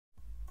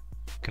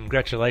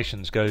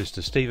Congratulations goes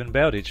to Stephen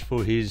Bowditch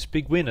for his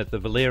big win at the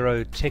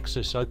Valero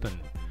Texas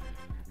Open.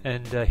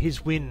 And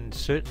his win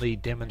certainly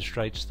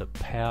demonstrates the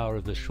power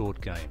of the short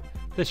game.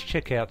 Let's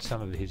check out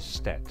some of his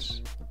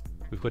stats.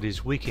 We've got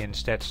his weekend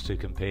stats to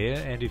compare,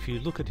 and if you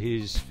look at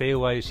his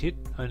fairways hit,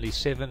 only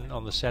 7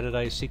 on the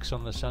Saturday, 6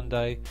 on the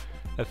Sunday,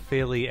 a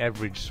fairly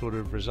average sort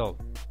of result,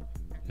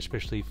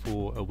 especially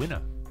for a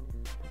winner.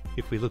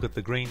 If we look at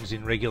the greens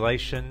in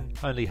regulation,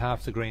 only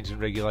half the greens in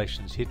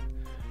regulation's hit,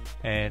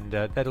 and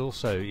that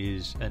also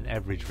is an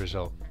average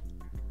result.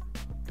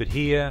 But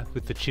here,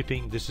 with the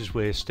chipping, this is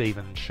where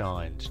Stephen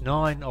shines.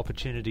 9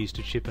 opportunities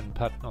to chip and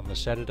putt on the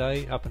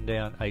Saturday, up and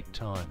down 8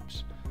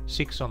 times.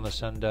 6 on the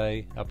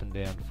Sunday, up and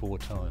down 4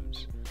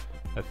 times.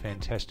 A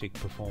fantastic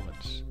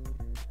performance.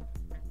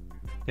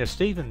 Now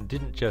Stephen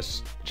didn't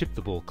just chip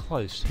the ball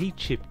close, he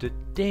chipped it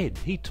dead.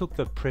 He took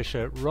the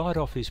pressure right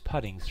off his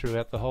putting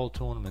throughout the whole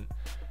tournament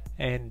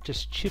and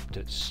just chipped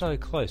it so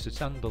close,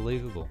 it's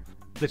unbelievable.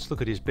 Let's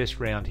look at his best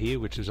round here,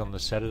 which was on the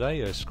Saturday,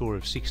 a score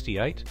of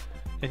 68.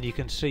 And you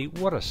can see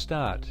what a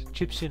start.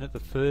 Chips in at the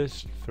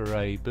first for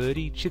a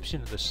birdie, chips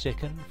in at the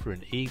second for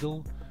an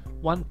eagle,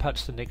 1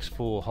 putts the next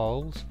 4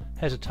 holes,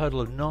 has a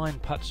total of 9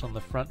 putts on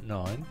the front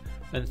 9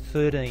 and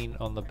 13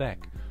 on the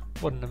back.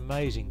 What an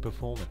amazing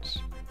performance.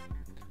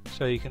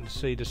 So you can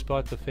see,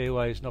 despite the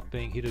fairways not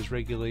being hit as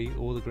regularly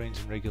or the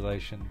greens in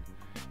regulation,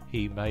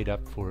 he made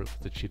up for it with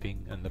the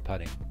chipping and the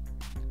putting.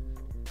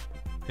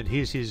 And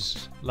here's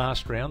his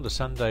last round, the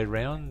Sunday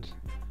round,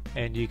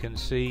 and you can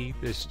see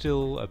there's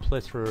still a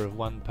plethora of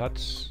 1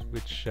 putts,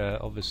 which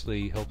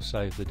obviously helps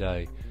save the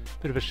day.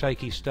 Bit of a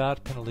shaky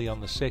start, penalty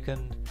on the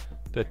second,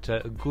 but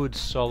a good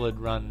solid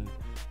run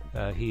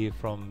here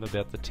from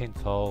about the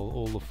 10th hole,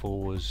 all the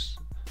 4s,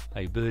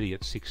 a birdie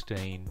at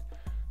 16,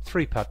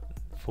 3 putt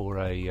for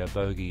a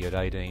bogey at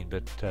 18,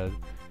 but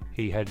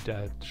he had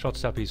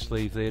shots up his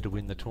sleeve there to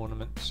win the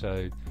tournament,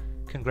 so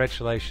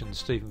congratulations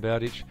Stephen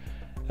Bowditch.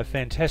 A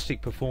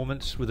fantastic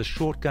performance with a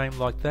short game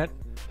like that.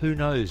 Who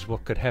knows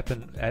what could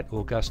happen at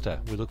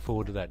Augusta? We look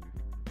forward to that.